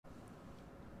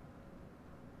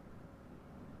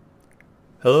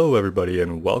Hello everybody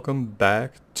and welcome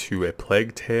back to A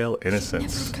Plague Tale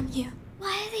Innocence. Never come here.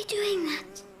 Why are they doing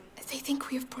that? They think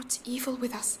we have brought evil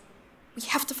with us. We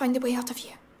have to find a way out of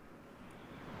here.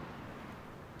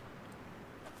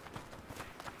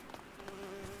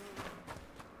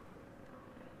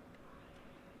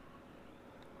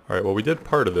 Alright, well we did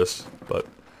part of this, but...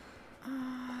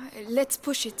 Let's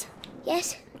push it.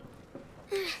 Yes.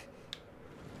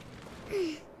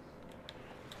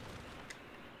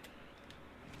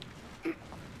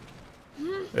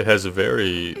 it has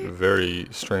very, very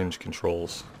strange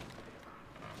controls.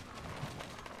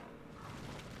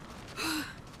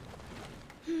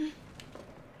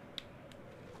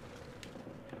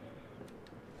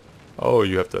 Oh,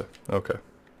 you have to... okay.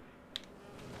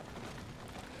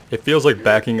 It feels like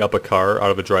backing up a car out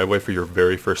of a driveway for your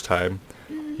very first time.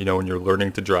 You know, when you're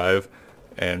learning to drive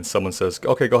and someone says,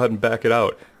 okay, go ahead and back it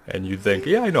out. And you think,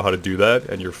 yeah, I know how to do that.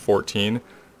 And you're 14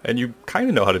 and you kind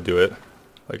of know how to do it.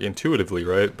 Like intuitively,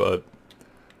 right? But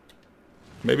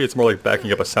maybe it's more like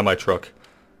backing up a semi-truck.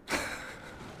 You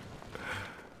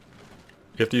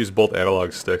have to use both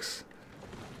analog sticks.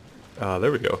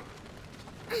 There we go.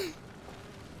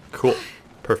 Cool.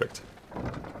 Perfect.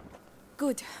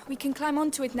 Good. We can climb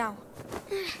onto it now.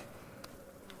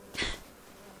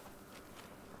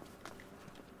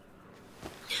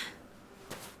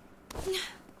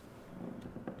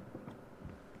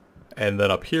 And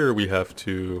then up here we have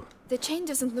to... The chain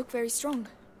doesn't look very strong.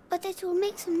 But it will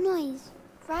make some noise,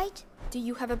 right? Do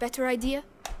you have a better idea?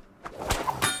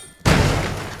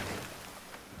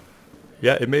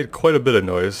 Yeah, it made quite a bit of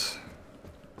noise.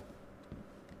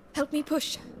 Help me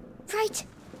push. Right.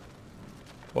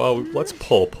 Well, let's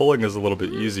pull. Pulling is a little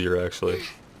bit easier, actually.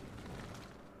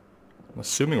 I'm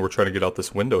assuming we're trying to get out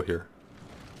this window here.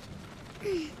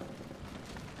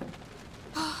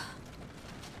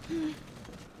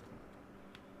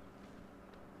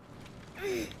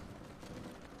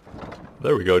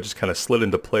 There we go, it just kind of slid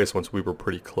into place once we were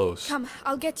pretty close. Come,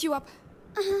 I'll get you up.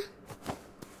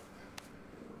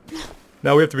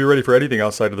 Now we have to be ready for anything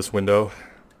outside of this window.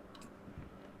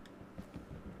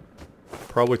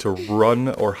 Probably to run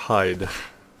or hide.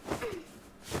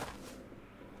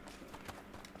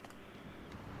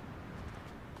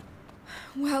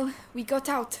 Well, we got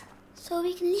out. So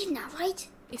we can leave now, right?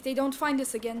 If they don't find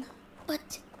us again.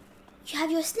 But you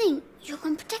have your sling. You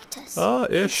can protect us.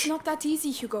 Ish. It's not that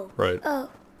easy, Hugo. Right. Oh.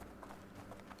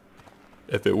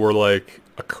 If it were like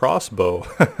a crossbow,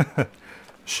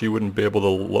 she wouldn't be able to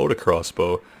load a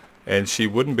crossbow. And she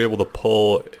wouldn't be able to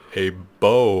pull a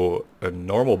bow, a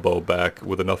normal bow back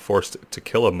with enough force to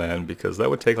kill a man, because that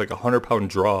would take like a 100-pound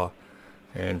draw.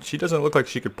 And she doesn't look like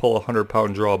she could pull a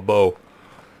 100-pound draw bow.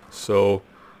 So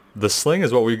the sling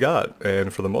is what we got.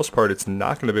 And for the most part, it's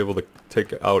not going to be able to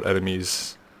take out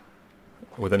enemies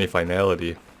with any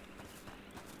finality.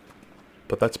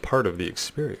 But that's part of the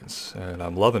experience. And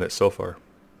I'm loving it so far.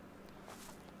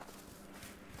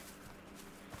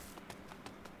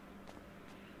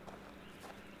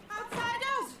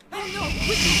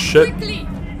 Shit. Quickly!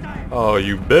 Oh,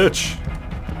 you bitch.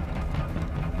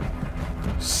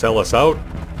 Sell us out.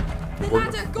 We're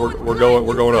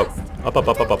going up. Up, up,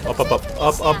 up, up, up, up, up, up,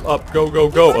 up, up, up, go, go,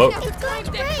 go, up. It's going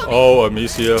to break. Oh,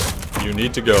 Amicia, you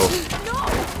need to go.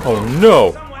 Oh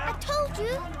no. I told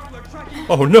you.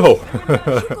 Oh no.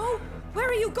 Hugo, where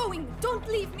are you going? Don't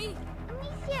leave me.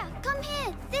 Amicia, come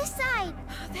here. This side.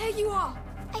 There you are.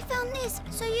 I found this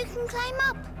so you can climb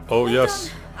up. Oh Hold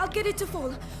yes. on. I'll get it to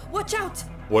fall. Watch out.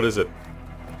 What is it?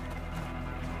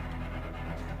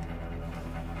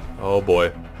 Oh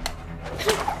boy.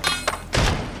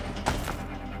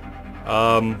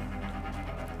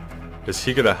 Is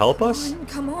he gonna help us?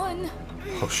 Come on.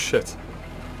 Oh shit.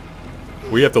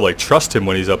 We have to like trust him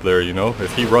when he's up there, you know?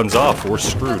 If he runs off, we're Well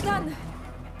screwed. done.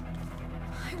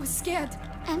 I was scared.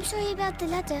 I'm sorry about the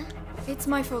ladder. It's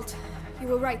my fault. You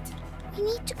were right. We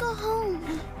need to go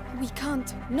home. We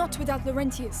can't. Not without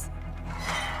Laurentius.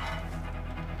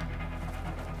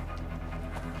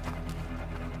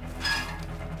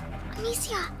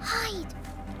 Amicia, hide.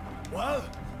 Well,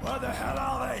 where the hell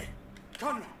are they?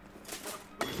 Conrad!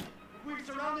 We've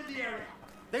surrounded the area.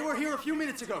 They were here a few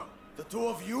minutes ago. The two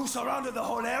of you surrounded the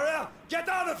whole area? Get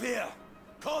out of here!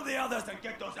 Call the others and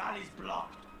get those alleys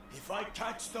blocked. If I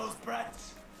catch those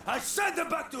brats, I send them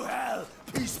back to hell,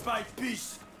 piece by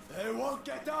piece. They won't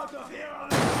get out of here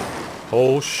alive.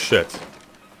 Oh shit.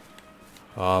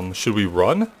 Should we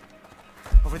run?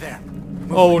 Over there.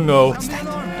 Oh no. Stand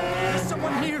on. There's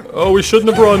someone here. Oh, we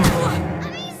shouldn't have run.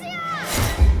 Amicia!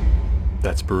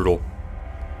 That's brutal.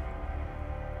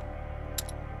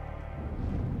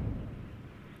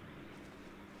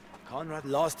 Conrad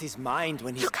lost his mind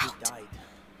when he Look out. died.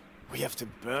 We have to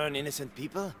burn innocent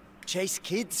people? Chase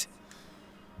kids?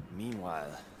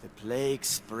 Meanwhile, the plague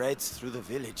spreads through the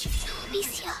village.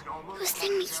 Amicia, your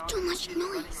sling makes too much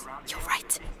noise. You're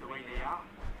right.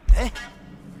 Eh?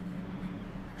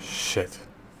 Shit.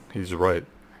 He's right.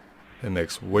 It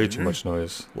makes way too much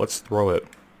noise. Let's throw it.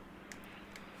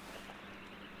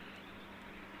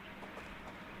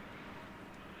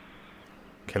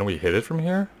 Can we hit it from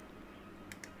here?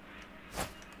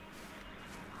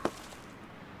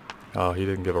 Oh, he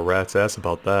didn't give a rat's ass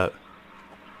about that.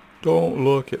 Don't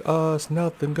look at us,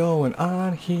 nothing going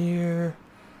on here.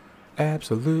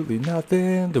 Absolutely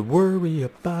nothing to worry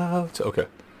about. Okay.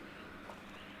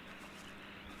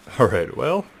 Alright,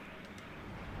 well.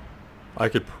 I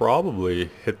could probably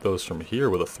hit those from here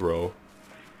with a throw.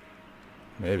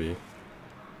 Maybe.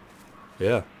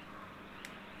 Yeah.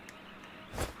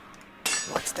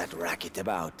 What's that racket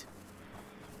about?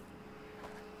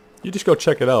 You just go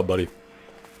check it out, buddy.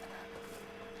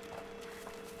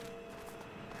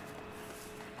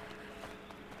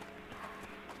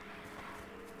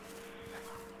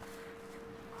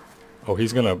 Oh,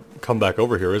 he's gonna come back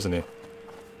over here, isn't he?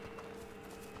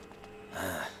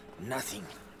 Nothing.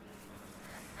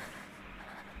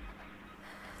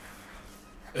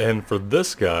 And for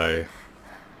this guy,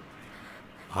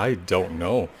 I don't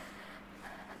know.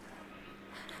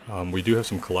 We do have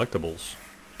some collectibles.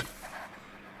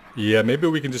 Yeah, maybe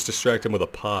we can just distract him with a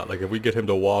pot. Like, if we get him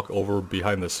to walk over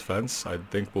behind this fence, I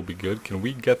think we'll be good. Can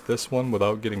we get this one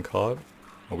without getting caught?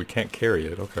 Oh, we can't carry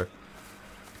it. Okay.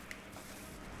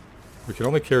 We can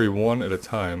only carry one at a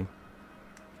time.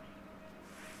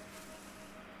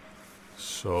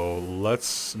 So,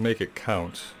 let's make it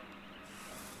count.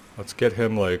 Let's get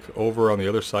him, like, over on the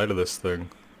other side of this thing.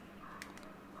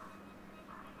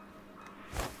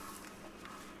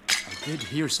 I did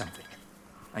hear something.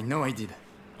 I know I did.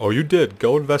 Oh, you did.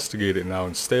 Go investigate it now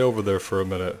and stay over there for a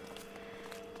minute.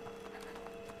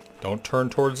 Don't turn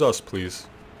towards us, please.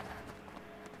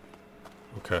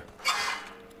 Okay.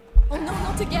 Oh no,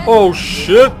 not again! Oh,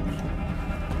 shit!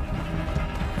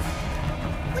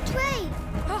 Which way?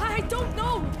 I don't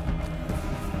know!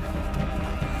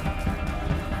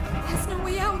 There's no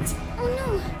way out! Oh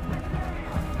no!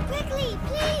 Quickly,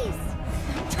 please!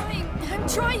 I'm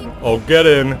trying! Oh, get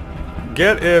in.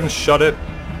 Get in, shut it.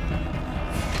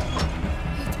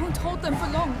 It won't hold them for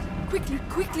long. Quickly,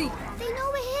 quickly! They know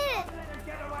we're here!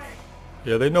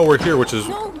 Yeah, they know we're here, which is...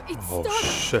 No, it's Oh, stuck!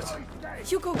 shit.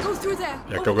 Hugo, go through there!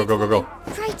 Yeah, go, go, go, go, go.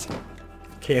 Right.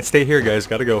 Can't stay here, guys.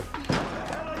 Gotta go.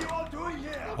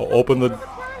 Oh, open the...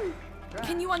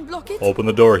 Can you unblock it? Open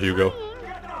the door, Hugo.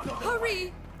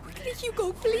 Hurry! Quickly,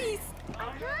 Hugo, please!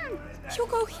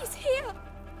 Hugo, he's here!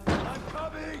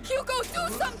 Hugo,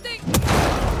 do something!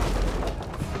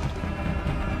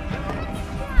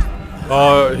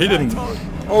 He didn't...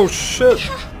 Oh, shit.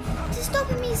 To stop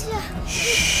Amicia.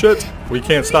 Shit. We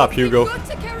can't stop, Hugo. We've got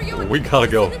to carry on. We gotta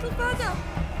Just go. a little further.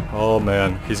 Oh,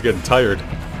 man. He's getting tired.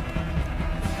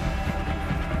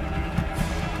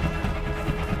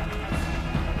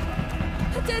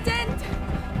 A dead end!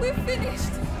 We're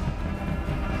finished!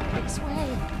 This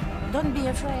way. Don't be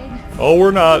afraid. Oh,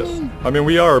 we're not. I mean,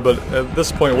 we are, but at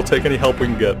this point, we'll take any help we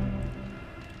can get.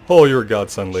 Oh, you're a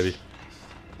godsend, lady.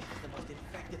 The most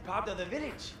infected part of the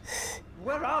village.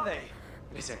 Where are they?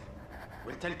 Listen,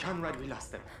 we'll tell Conrad we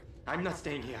lost them. I'm not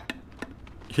staying here.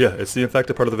 Yeah, it's the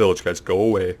infected part of the village, guys. Go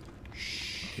away.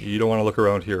 You don't want to look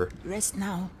around here. Rest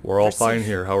now. We're all You're fine safe.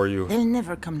 here. How are you? They'll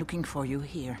never come looking for you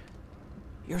here.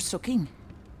 You're soaking.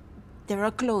 There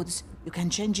are clothes you can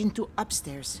change into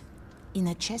upstairs. In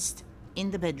a chest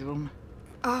in the bedroom.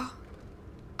 Ah,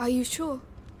 are you sure?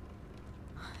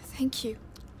 Thank you.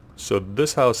 So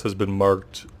this house has been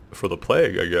marked for the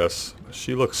plague, I guess.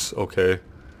 She looks okay.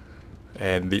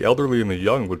 And the elderly and the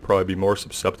young would probably be more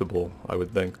susceptible, I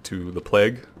would think, to the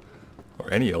plague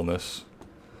or any illness.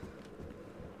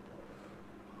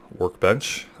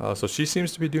 Workbench. So she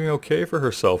seems to be doing okay for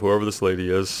herself, whoever this lady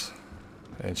is.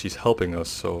 And she's helping us,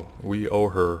 so we owe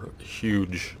her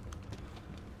huge.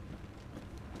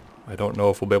 I don't know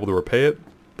if we'll be able to repay it,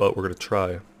 but we're going to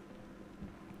try.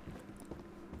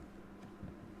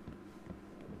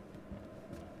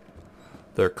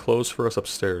 There are clothes for us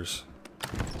upstairs.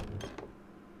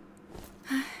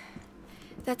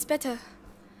 That's better.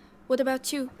 What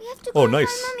about you? We have to Oh, go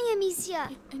nice. find Mummy, Amicia.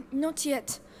 Not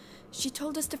yet. She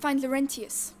told us to find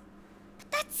Laurentius.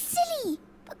 That's silly.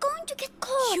 We're going to get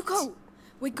caught. Hugo!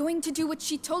 We're going to do what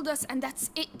she told us and that's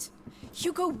it.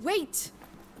 Hugo, wait!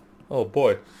 Oh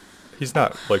boy. He's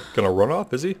not, like, gonna run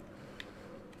off, is he?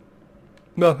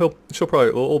 No, she'll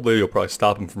probably, the old lady will probably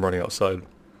stop him from running outside.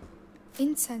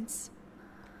 Incense.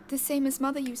 The same as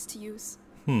Mother used to use.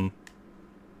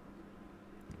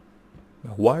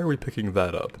 Now, why are we picking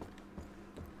that up?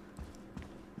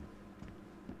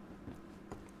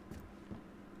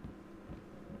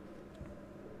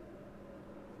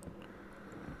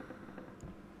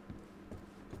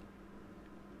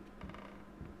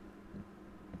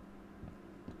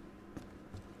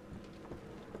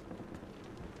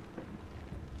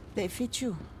 They fit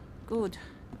you. Good.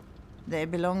 They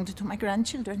belonged to my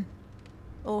grandchildren.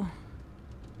 Oh,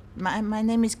 my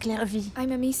name is Clairvy.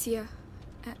 I'm Amicia,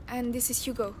 and this is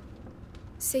Hugo.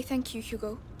 Say thank you,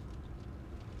 Hugo.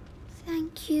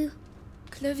 Thank you.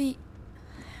 Clovey,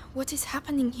 what is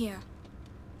happening here?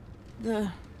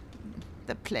 The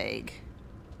plague.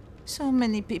 So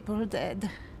many people dead.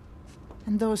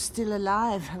 And those still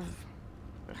alive have...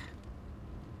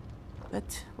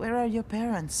 But where are your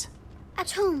parents?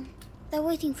 At home. They're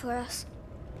waiting for us.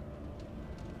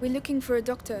 We're looking for a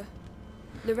doctor,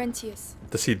 Laurentius.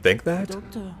 Does he think that?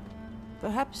 Doctor,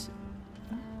 perhaps...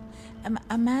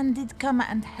 A man did come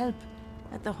and help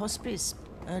at the hospice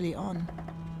early on.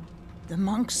 The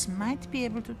monks might be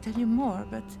able to tell you more,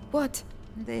 but... What?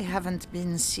 They haven't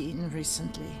been seen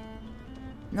recently.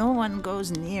 No one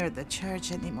goes near the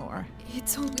church anymore.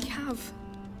 It's all we have.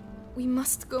 We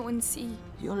must go and see.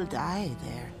 You'll die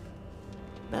there.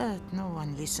 But no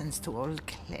one listens to old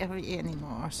Clary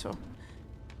anymore, so...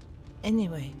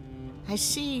 Anyway, I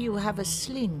see you have a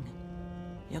sling.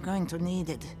 You're going to need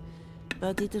it.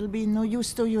 But it'll be no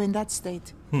use to you in that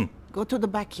state. Go to the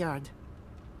backyard.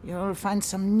 You'll find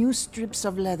some new strips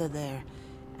of leather there.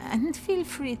 And feel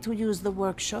free to use the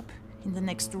workshop in the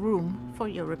next room for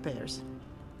your repairs.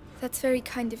 That's very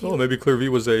kind of you. Oh, maybe Clairvy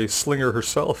was a slinger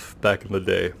herself back in the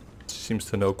day. She seems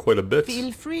to know quite a bit.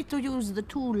 Feel free to use the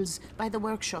tools by the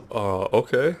workshop.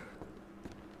 Okay.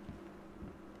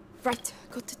 Right,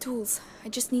 got the tools. I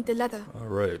just need the leather.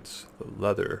 Alright, the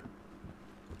leather.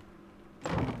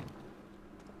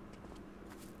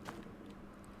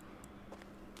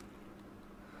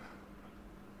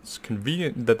 It's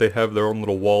convenient that they have their own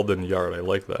little walled-in yard. I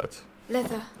like that.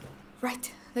 Leather.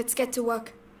 Right, let's get to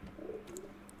work.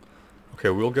 Okay,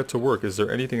 we'll get to work. Is there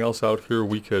anything else out here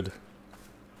we could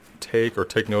take or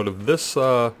take note of? This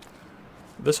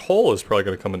hole is probably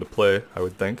going to come into play, I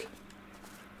would think.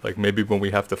 Like maybe when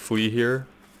we have to flee here,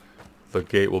 the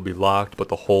gate will be locked, but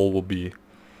the hole will be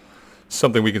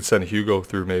something we can send Hugo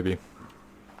through maybe.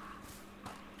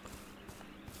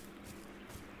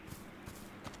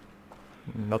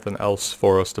 Nothing else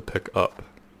for us to pick up.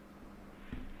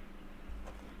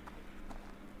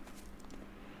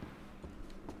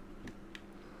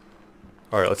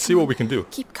 Alright, let's see what we can do.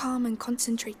 Keep calm and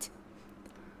concentrate.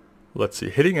 Let's see.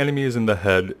 Hitting enemies in the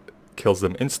head kills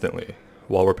them instantly.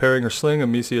 While repairing her sling,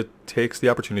 Amicia takes the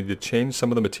opportunity to change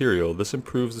some of the material. This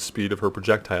improves the speed of her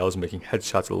projectiles, making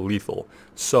headshots lethal.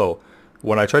 So,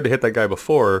 when I tried to hit that guy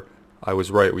before, I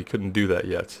was right. We couldn't do that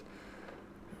yet.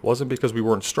 It wasn't because we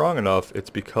weren't strong enough. It's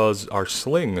because our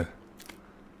sling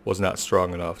was not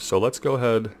strong enough. So let's go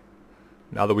ahead.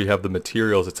 Now that we have the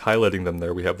materials, it's highlighting them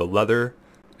there. We have the leather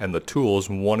and the tools,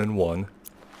 1 and 1.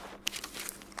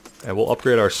 And we'll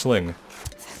upgrade our sling.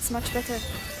 That's much better.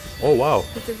 Oh, wow.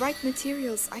 With the right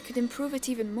materials, I could improve it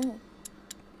even more.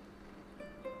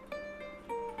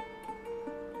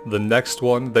 The next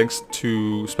one, thanks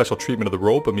to special treatment of the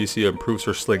rope, Amicia improves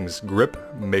her sling's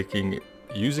grip, making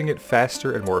using it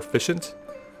faster and more efficient.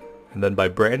 And then by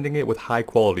branding it with high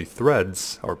quality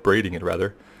threads, or braiding it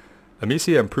rather,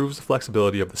 Amicia improves the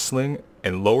flexibility of the sling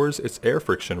and lowers its air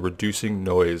friction, reducing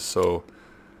noise. So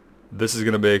this is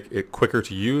going to make it quicker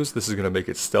to use. This is going to make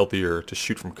it stealthier to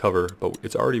shoot from cover, but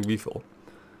it's already lethal.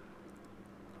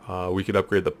 We can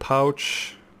upgrade the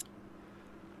pouch.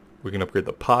 We can upgrade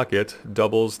the pocket.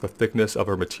 Doubles the thickness of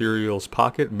our materials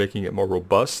pocket, making it more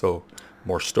robust, so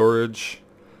more storage.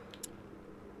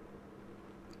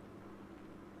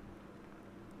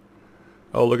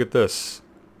 Oh, look at this.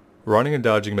 Running and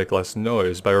dodging make less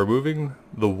noise. By removing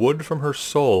the wood from her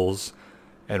soles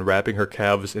and wrapping her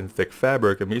calves in thick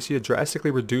fabric, Amicia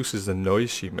drastically reduces the noise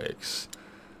she makes.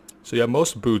 So yeah,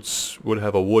 most boots would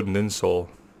have a wooden insole,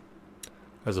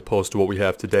 as opposed to what we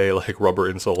have today, like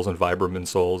rubber insoles and Vibram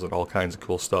insoles and all kinds of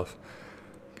cool stuff.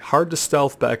 Hard to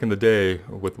stealth back in the day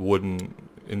with wooden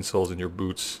insoles in your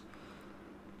boots.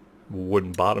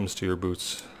 Wooden bottoms to your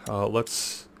boots.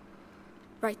 Let's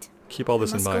Right. keep all this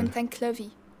in I must go and mind. thank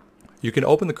Clovey. You can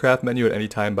open the craft menu at any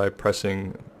time by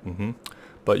pressing,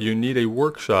 but you need a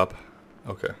workshop.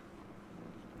 Okay.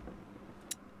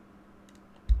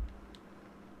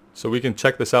 So we can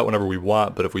check this out whenever we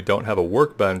want, but if we don't have a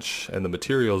workbench and the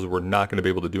materials, we're not going to be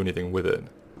able to do anything with it.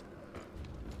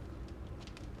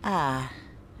 Ah,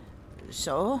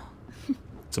 so?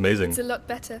 It's amazing. It's a lot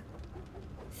better.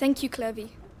 Thank you, Clevy.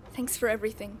 Thanks for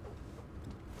everything.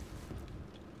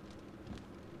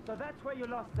 So that's where you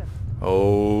lost them.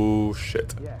 Oh,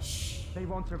 shit. Yeah. They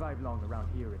won't survive long around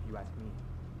here if you ask me.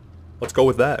 Let's go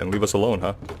with that and leave us alone,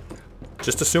 huh?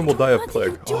 Just assume we'll die of What are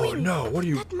plague. you Oh doing? no, what are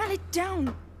you... Let Mallet down.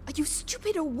 Are you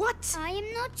stupid or what? I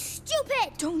am not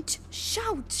stupid. Don't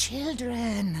shout.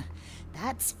 Children,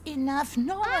 that's enough I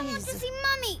want noise. to see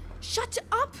Mommy. Shut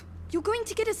up. You're going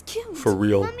to get us killed. For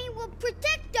real. Mommy will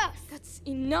protect us. That's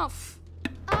enough.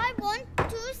 I want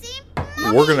to see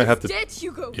Mommy. We're gonna have to... Dead,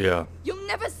 Hugo. Yeah. You'll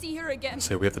never see her again.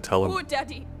 Say we have to tell him. Poor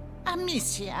Daddy.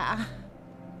 Amicia.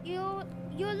 You're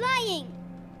lying.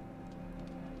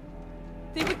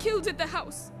 They were killed at the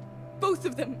house. Both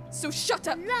of them. So shut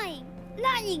up.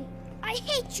 Lying. I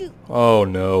hate you. Oh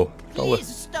no. Please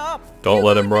stop. Don't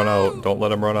let him Hugo, run no. out. Don't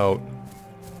let him run out.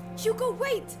 Hugo,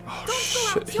 wait. Oh Don't go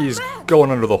shit, out. You're he's bad. going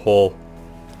under the hole.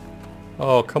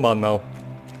 Oh, come on now.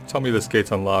 Tell me this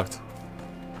gate's unlocked.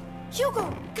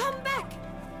 Hugo, come back.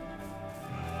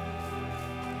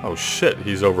 Oh shit,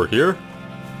 he's over here?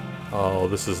 Oh,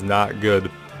 this is not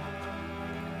good.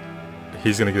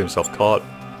 He's gonna get himself caught.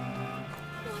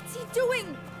 What's he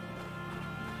doing?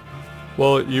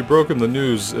 Well, you broke him the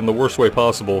news in the worst way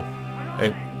possible.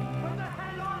 And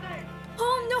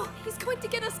Oh no, he's going to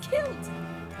get us killed.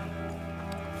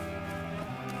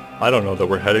 I don't know that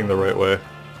we're heading the right way.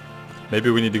 Maybe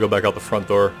we need to go back out the front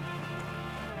door.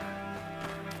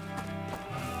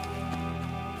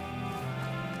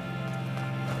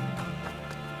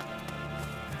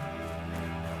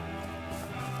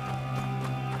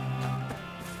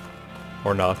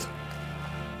 Or not.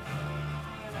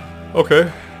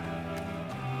 Okay.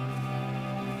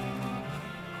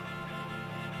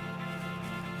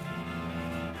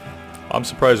 I'm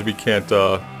surprised we can't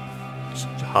just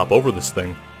hop over this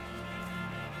thing.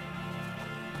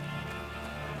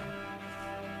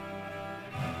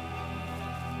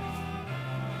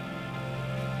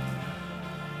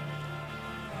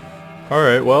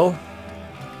 Alright, well,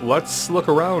 let's look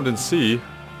around and see.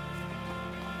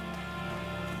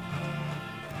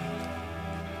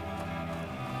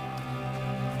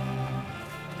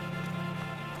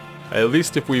 At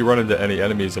least if we run into any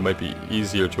enemies, it might be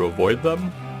easier to avoid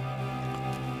them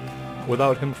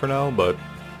without him for now, but...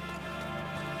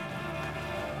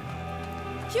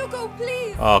 Hugo,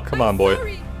 please. Oh, come on, boy.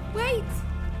 Sorry. Wait.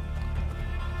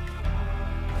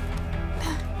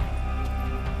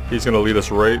 He's gonna lead us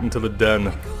right into the den.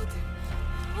 God.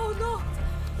 Oh no.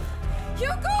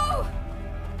 Hugo!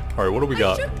 Alright, what do we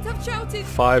got? I shouldn't have shouted.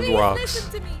 5 Please rocks.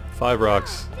 Listen to me. 5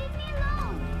 rocks. Leave me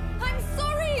alone. I'm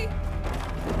sorry.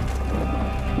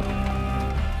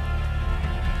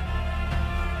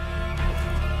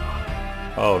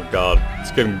 Oh god,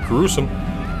 it's getting gruesome.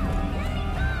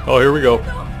 Oh, here we go.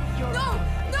 No, no,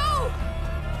 no.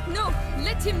 No,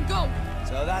 let him go.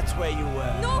 So that's where you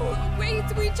were. No, wait,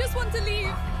 we just want to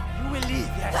leave. You will leave,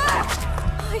 yes.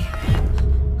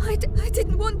 I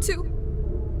didn't want to.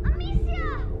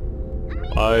 Amicia.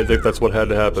 I think that's what had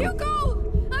to happen.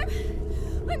 Hugo!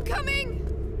 I'm coming!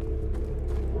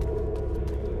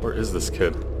 Where is this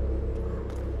kid?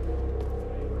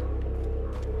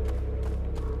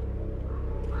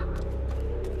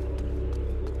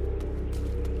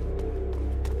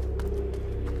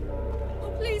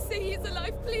 Oh, please say he's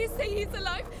alive. Please say he's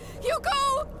alive.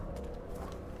 Hugo!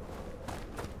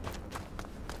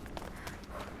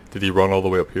 Did he run all the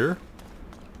way up here?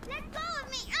 Let go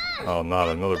of me. Oh, not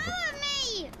another. Let go of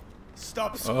me.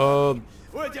 Stop screaming. Uh,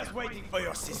 We're just waiting for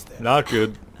your sister. not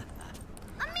good.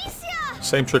 Amicia.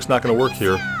 Same trick's not gonna work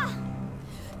here.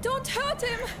 Don't hurt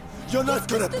him! You're not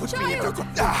gonna the put me in child.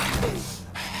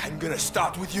 I'm gonna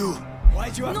start with you.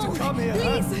 Why'd you have No, to come here?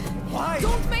 please! Huh? Why?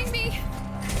 Don't make me!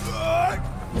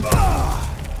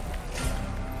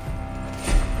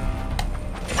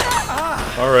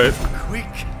 Alright. Quick.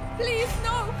 Please,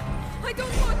 no! I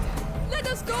don't want... Let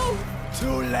us go!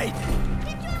 Too late.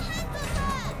 Get your hands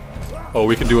on her. Oh,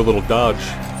 we can do a little dodge.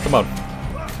 Come on.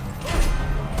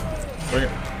 Bring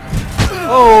it.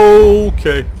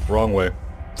 Okay. Wrong way.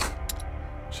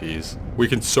 Jeez. We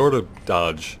can sort of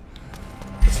dodge.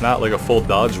 It's not like a full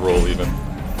dodge roll even.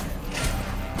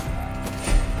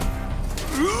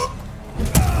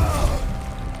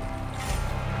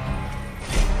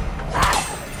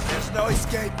 There's no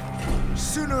escape.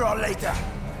 Sooner or later.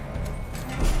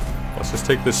 Let's just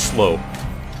take this slow.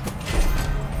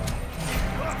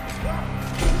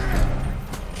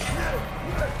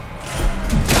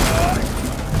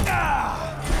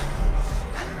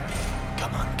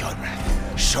 Come on,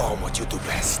 Conrad. Show him what you do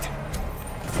best.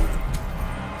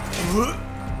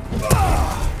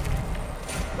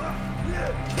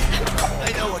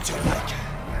 I know what you like.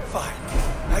 Fine.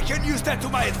 I can use that to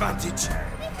my advantage.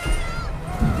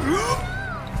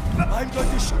 I'm going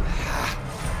to shoot.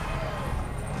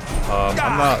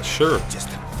 I'm not sure. Just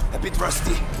a bit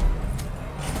rusty.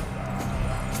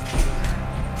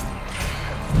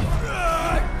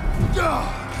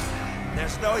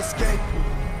 There's no escape.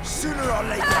 Sooner or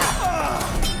later.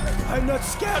 I'm not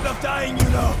scared of dying, you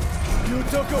know. You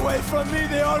took away from me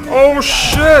the only Oh thing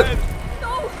shit!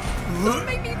 No! Don't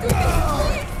make me do this,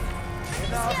 please!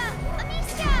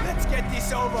 Amicia! Let's get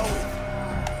this over with.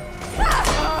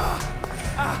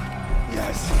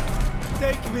 Yes.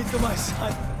 Take me to my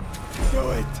son.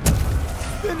 Do it.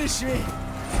 Finish me.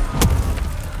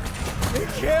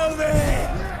 Kill me.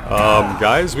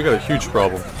 Guys, we got a huge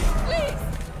problem. Please!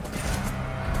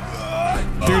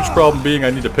 Huge problem being I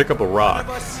need to pick up a One rock.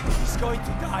 of us is going to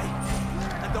die,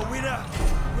 and the winner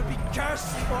will be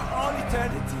cursed for all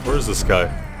eternity. Where's this guy?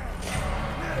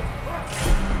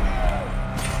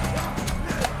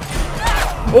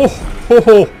 Oh! Ho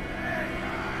ho!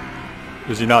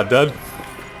 Is he not dead?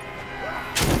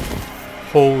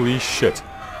 Holy shit.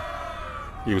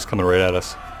 He was coming right at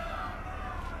us.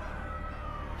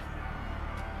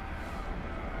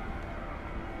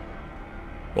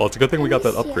 Well, it's a good thing we got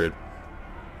that upgrade.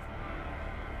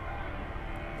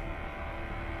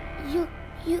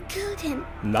 You killed him.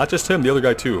 Not just him, the other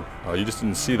guy too. You just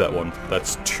didn't see that one.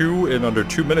 That's 2 in under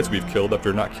 2 minutes we've killed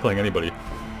after not killing anybody.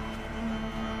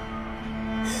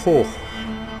 Oh.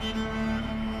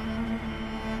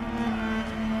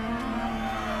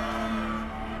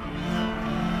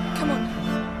 Come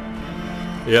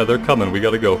on. Yeah, they're coming. We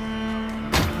gotta go.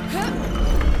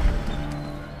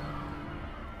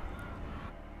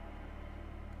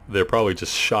 They're probably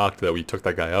just shocked that we took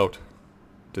that guy out.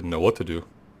 Didn't know what to do.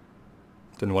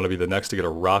 Didn't want to be the next to get a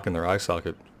rock in their eye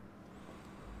socket.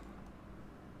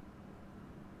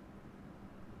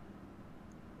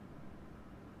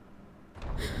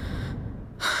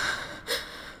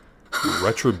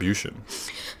 Retribution.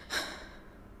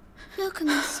 Look,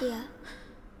 Amicia.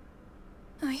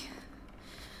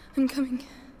 I'm coming.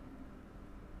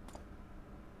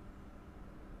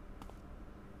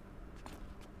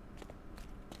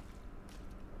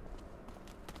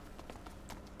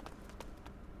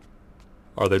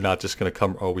 Are they not just gonna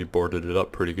come? Oh, we boarded it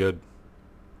up pretty good.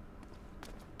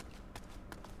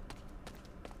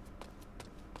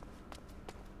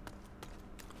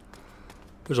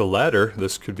 There's a ladder.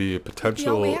 This could be a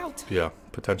potential, way out. yeah,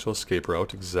 potential escape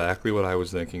route. Exactly what I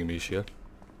was thinking, Amicia.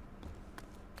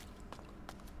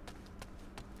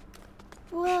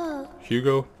 Whoa.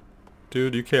 Hugo,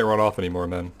 dude, you can't run off anymore,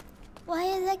 man. Why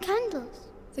are there candles?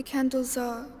 The candles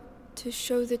are to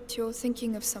show that you're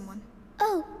thinking of someone.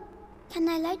 Oh, can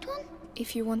I light one?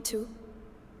 If you want to.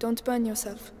 Don't burn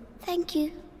yourself. Thank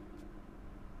you.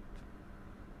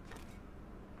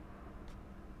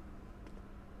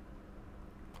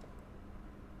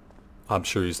 I'm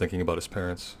sure he's thinking about his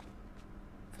parents.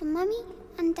 For Mummy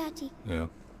and Daddy. Yeah.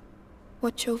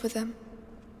 Watch over them.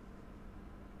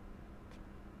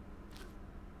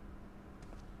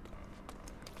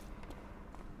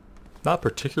 Not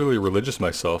particularly religious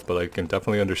myself, but I can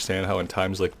definitely understand how in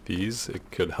times like these, it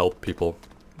could help people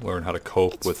learn how to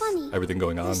cope It's with funny. everything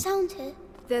going on. The sound here.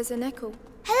 There's an echo.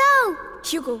 Hello!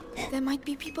 Hugo, there might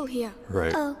be people here.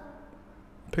 Right. Oh,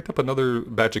 Picked up another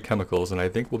batch of chemicals, and I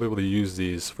think we'll be able to use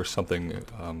these for something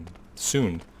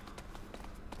soon.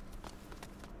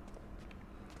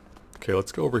 Okay,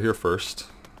 let's go over here first.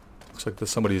 Looks like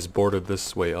somebody's boarded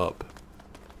this way up.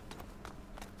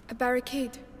 A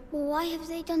barricade. well, why have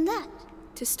they done that?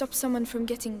 To stop someone from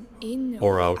getting in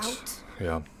Or out.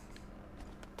 Yeah.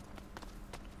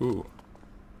 Ooh.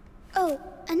 Oh,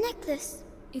 a necklace.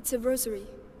 It's a rosary.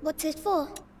 What's it for?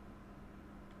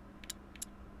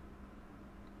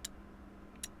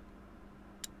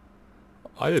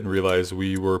 I didn't realize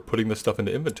we were putting this stuff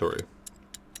into inventory.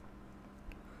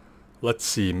 Let's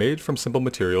see. Made from simple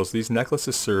materials, these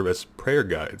necklaces serve as prayer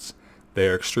guides. They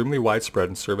are extremely widespread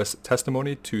and serve as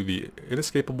testimony to the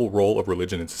inescapable role of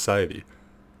religion in society.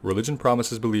 Religion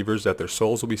promises believers that their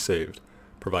souls will be saved,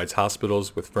 provides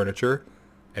hospitals with furniture,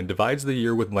 and divides the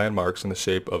year with landmarks in the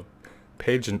shape of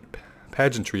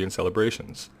pageantry and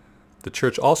celebrations. The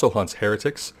church also hunts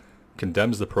heretics,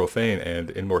 condemns the profane, and,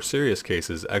 in more serious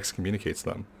cases, excommunicates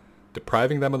them,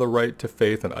 depriving them of the right to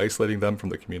faith and isolating them from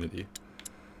the community.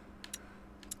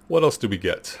 What else do we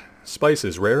get?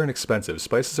 Spices, rare and expensive.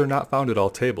 Spices are not found at all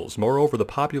tables. Moreover, the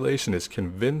population is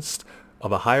convinced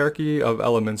of a hierarchy of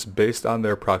elements based on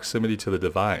their proximity to the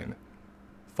divine.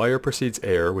 Fire precedes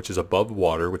air, which is above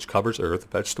water, which covers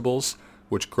earth. Vegetables,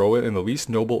 which grow in the least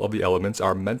noble of the elements,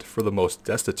 are meant for the most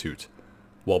destitute.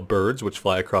 while birds, which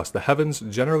fly across the heavens,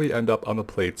 generally end up on the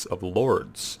plates of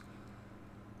lords.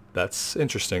 That's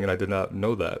interesting, and I did not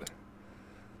know that.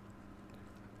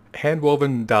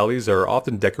 Hand-woven dollies are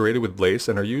often decorated with lace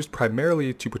and are used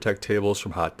primarily to protect tables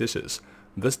from hot dishes.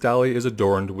 This dolly is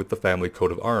adorned with the family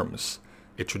coat of arms,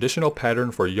 a traditional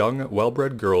pattern for young,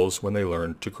 well-bred girls when they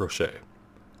learn to crochet.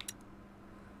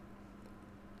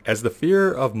 As the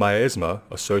fear of miasma,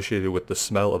 associated with the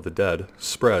smell of the dead,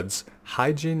 spreads,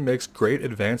 hygiene makes great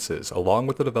advances along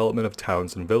with the development of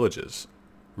towns and villages.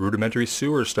 Rudimentary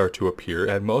sewers start to appear,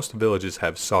 and most villages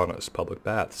have saunas, public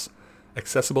baths,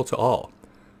 accessible to all.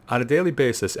 On a daily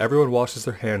basis, everyone washes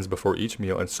their hands before each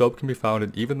meal, and soap can be found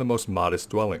in even the most modest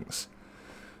dwellings.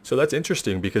 So that's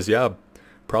interesting because, yeah,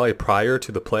 probably prior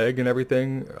to the plague and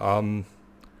everything,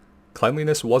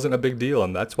 cleanliness wasn't a big deal,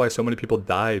 and that's why so many people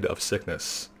died of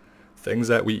sickness. Things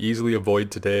that we easily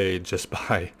avoid today just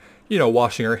by,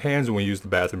 washing our hands when we use the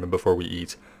bathroom and before we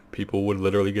eat. People would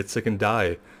literally get sick and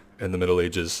die in the Middle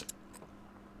Ages.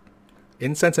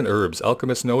 Incense and herbs.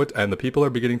 Alchemists know it, and the people are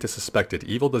beginning to suspect it.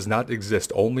 Evil does not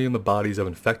exist only in the bodies of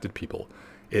infected people.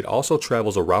 It also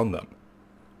travels around them.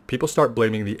 People start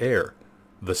blaming the air,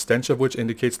 the stench of which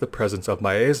indicates the presence of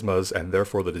miasmas and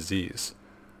therefore the disease.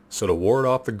 So to ward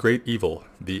off the great evil,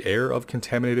 the air of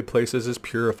contaminated places is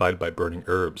purified by burning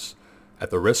herbs, at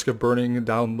the risk of burning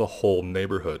down the whole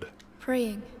neighborhood.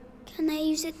 Praying. Can I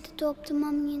use it to talk to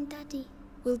Mommy and Daddy?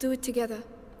 We'll do it together.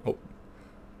 Oh.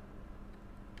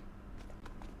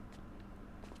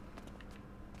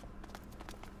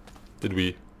 Did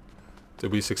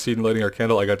we succeed in lighting our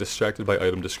candle? I got distracted by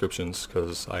item descriptions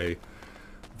because I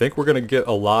think we're going to get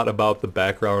a lot about the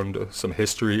background, some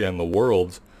history, and the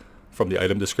world from the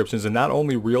item descriptions, and not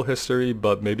only real history,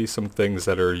 but maybe some things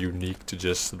that are unique to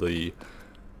just the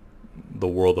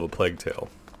world of A Plague Tale.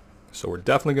 So we're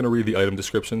definitely going to read the item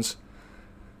descriptions.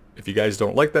 If you guys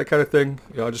don't like that kind of thing,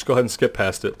 just go ahead and skip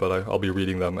past it, but I'll be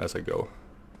reading them as I go.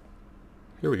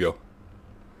 Here we go.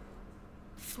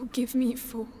 Forgive me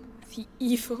for the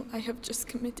evil I have just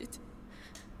committed.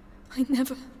 I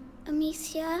never...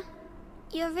 Amicia,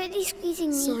 you're really squeezing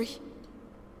me. Sorry.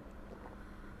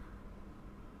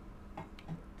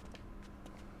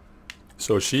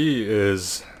 So she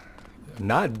is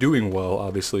not doing well,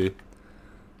 obviously.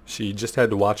 She just had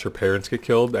to watch her parents get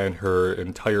killed and her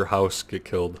entire house get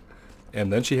killed.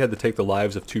 And then she had to take the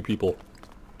lives of 2 people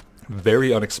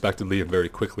very unexpectedly and very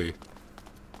quickly.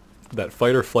 That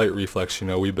fight or flight reflex,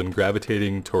 we've been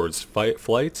gravitating towards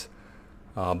flight,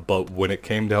 but when it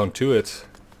came down to it,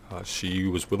 she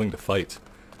was willing to fight.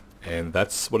 And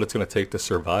that's what it's going to take to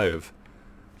survive,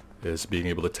 is being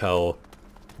able to tell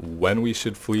when we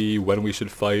should flee, when we should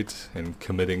fight, and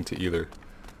committing to either.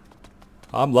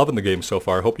 I'm loving the game so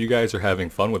far. I hope you guys are having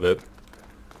fun with it.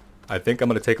 I think I'm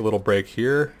going to take a little break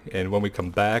here, and when we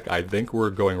come back, I think we're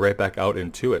going right back out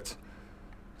into it.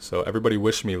 So everybody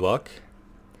wish me luck.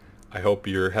 I hope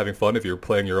you're having fun if you're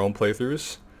playing your own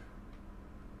playthroughs.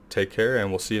 Take care, and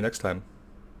we'll see you next time.